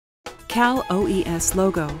Cal OES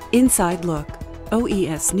logo. Inside Look.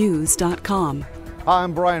 OESnews.com. Hi,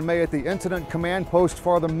 I'm Brian May at the Incident Command Post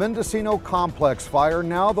for the Mendocino Complex fire,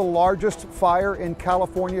 now the largest fire in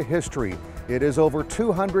California history. It is over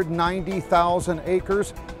 290,000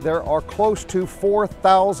 acres. There are close to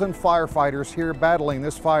 4,000 firefighters here battling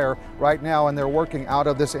this fire right now, and they're working out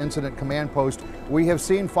of this Incident Command Post. We have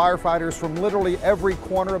seen firefighters from literally every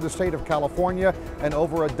corner of the state of California and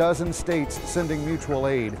over a dozen states sending mutual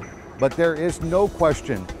aid. But there is no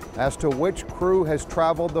question as to which crew has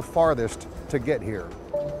traveled the farthest to get here.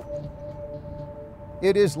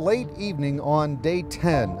 It is late evening on day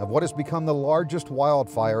 10 of what has become the largest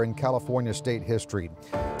wildfire in California state history.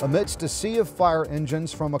 Amidst a sea of fire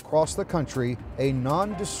engines from across the country, a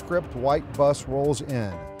nondescript white bus rolls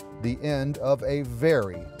in, the end of a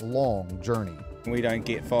very long journey. We don't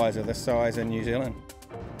get fires of this size in New Zealand.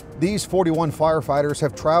 These 41 firefighters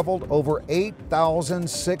have traveled over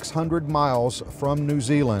 8,600 miles from New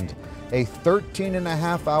Zealand, a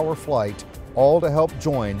 13.5-hour flight, all to help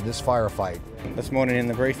join this firefight. This morning in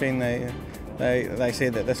the briefing, they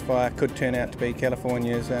said that this fire could turn out to be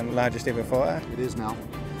California's largest ever fire. It is now.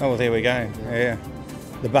 Oh, well, there we go. Yeah.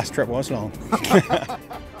 The bus trip was long.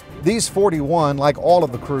 These 41, like all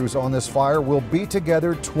of the crews on this fire, will be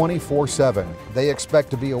together 24/7. They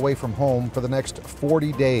expect to be away from home for the next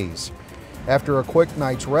 40 days. After a quick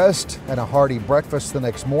night's rest and a hearty breakfast the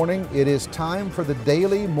next morning, it is time for the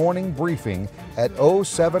daily morning briefing at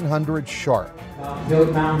 0700 sharp.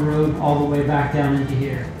 Goat Mountain Road all the way back down into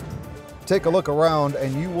here. Take a look around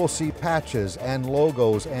and you will see patches and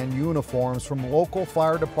logos and uniforms from local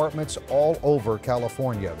fire departments all over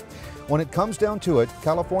California. When it comes down to it,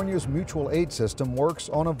 California's mutual aid system works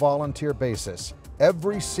on a volunteer basis.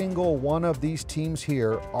 Every single one of these teams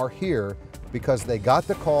here are here because they got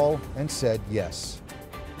the call and said yes.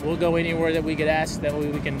 We'll go anywhere that we get asked, that way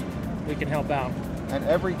we can help out. And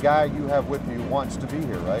every guy you have with you wants to be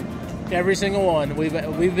here, right? Every single one.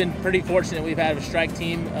 We've been pretty fortunate. We've had a strike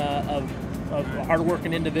team of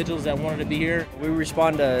hardworking individuals that wanted to be here. We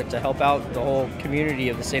respond to help out the whole community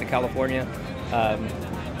of the state of California.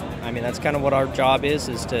 I mean, that's kind of what our job is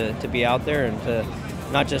to be out there and to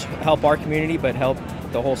not just help our community, but help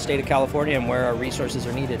the whole state of California and where our resources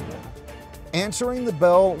are needed. Answering the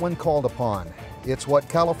bell when called upon. It's what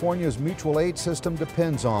California's mutual aid system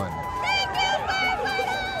depends on.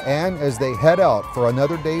 And as they head out for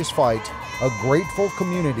another day's fight, a grateful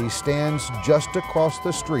community stands just across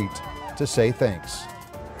the street to say thanks.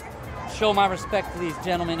 Show my respect to these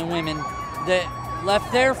gentlemen and women that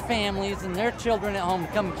left their families and their children at home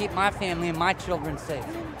to come and keep my family and my children safe.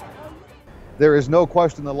 There is no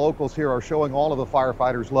question the locals here are showing all of the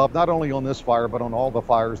firefighters love, not only on this fire, but on all the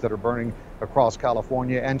fires that are burning across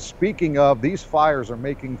California. And speaking of, these fires are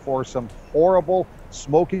making for some horrible,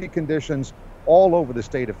 smoky conditions all over the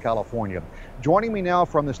state of California. Joining me now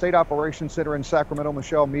from the State Operations Center in Sacramento,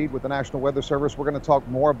 Michelle Mead with the National Weather Service. We're going to talk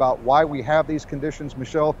more about why we have these conditions.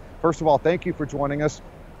 Michelle, first of all, thank you for joining us.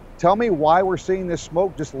 Tell me why we're seeing this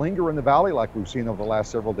smoke just linger in the valley like we've seen over the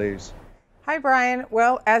last several days. Hi, Brian.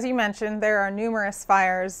 Well, as you mentioned, there are numerous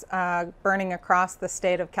fires burning across the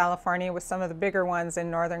state of California, with some of the bigger ones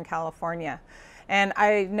in Northern California. And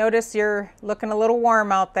I notice you're looking a little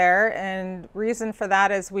warm out there, and reason for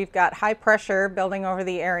that is we've got high pressure building over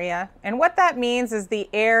the area. And what that means is the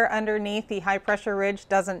air underneath the high pressure ridge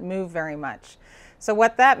doesn't move very much. So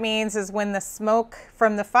what that means is when the smoke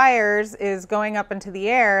from the fires is going up into the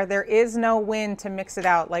air, there is no wind to mix it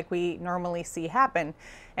out like we normally see happen.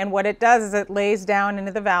 And what it does is it lays down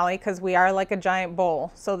into the valley, because we are like a giant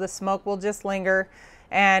bowl. So the smoke will just linger,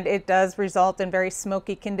 and it does result in very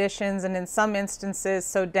smoky conditions, and in some instances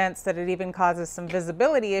so dense that it even causes some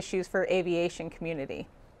visibility issues for aviation community.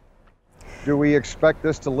 Do we expect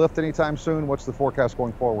this to lift anytime soon? What's the forecast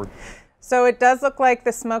going forward? So it does look like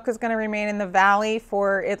the smoke is going to remain in the valley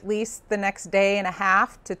for at least the next day and a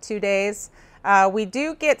half to 2 days. We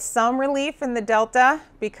do get some relief in the Delta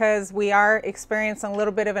because we are experiencing a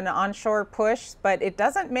little bit of an onshore push, but it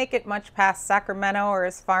doesn't make it much past Sacramento or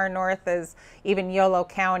as far north as even Yolo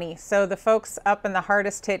County. So the folks up in the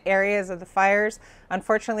hardest hit areas of the fires,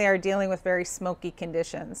 unfortunately, are dealing with very smoky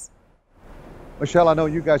conditions. Michelle, I know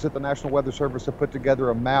you guys at the National Weather Service have put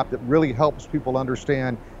together a map that really helps people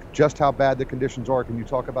understand just how bad the conditions are. Can you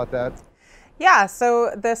talk about that? Yeah,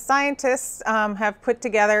 so the scientists have put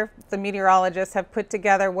together, the meteorologists have put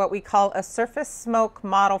together what we call a surface smoke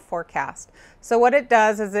model forecast. So what it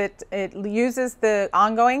does is it uses the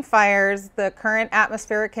ongoing fires, the current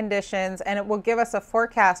atmospheric conditions, and it will give us a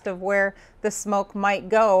forecast of where the smoke might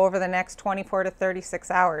go over the next 24 to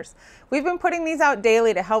 36 hours. We've been putting these out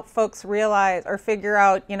daily to help folks realize or figure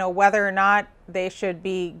out, whether or not they should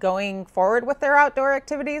be going forward with their outdoor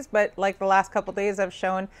activities, but like the last couple days have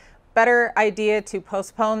shown, better idea to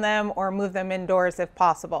postpone them or move them indoors if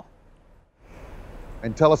possible.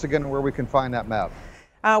 And tell us again where we can find that map.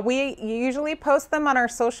 We usually post them on our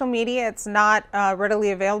social media. It's not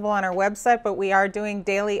readily available on our website, but we are doing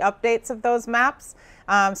daily updates of those maps.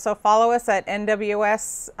 So follow us at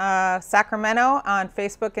NWS Sacramento on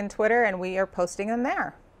Facebook and Twitter, and we are posting them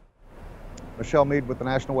there. Michelle Mead with the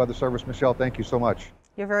National Weather Service. Michelle, thank you so much.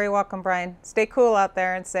 You're very welcome, Brian. Stay cool out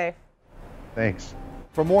there and safe. Thanks.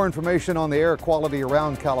 For more information on the air quality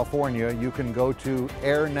around California, you can go to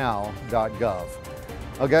airnow.gov.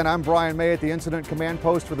 Again, I'm Brian May at the Incident Command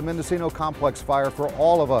Post for the Mendocino Complex Fire. For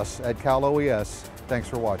all of us at Cal OES, thanks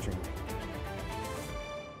for watching.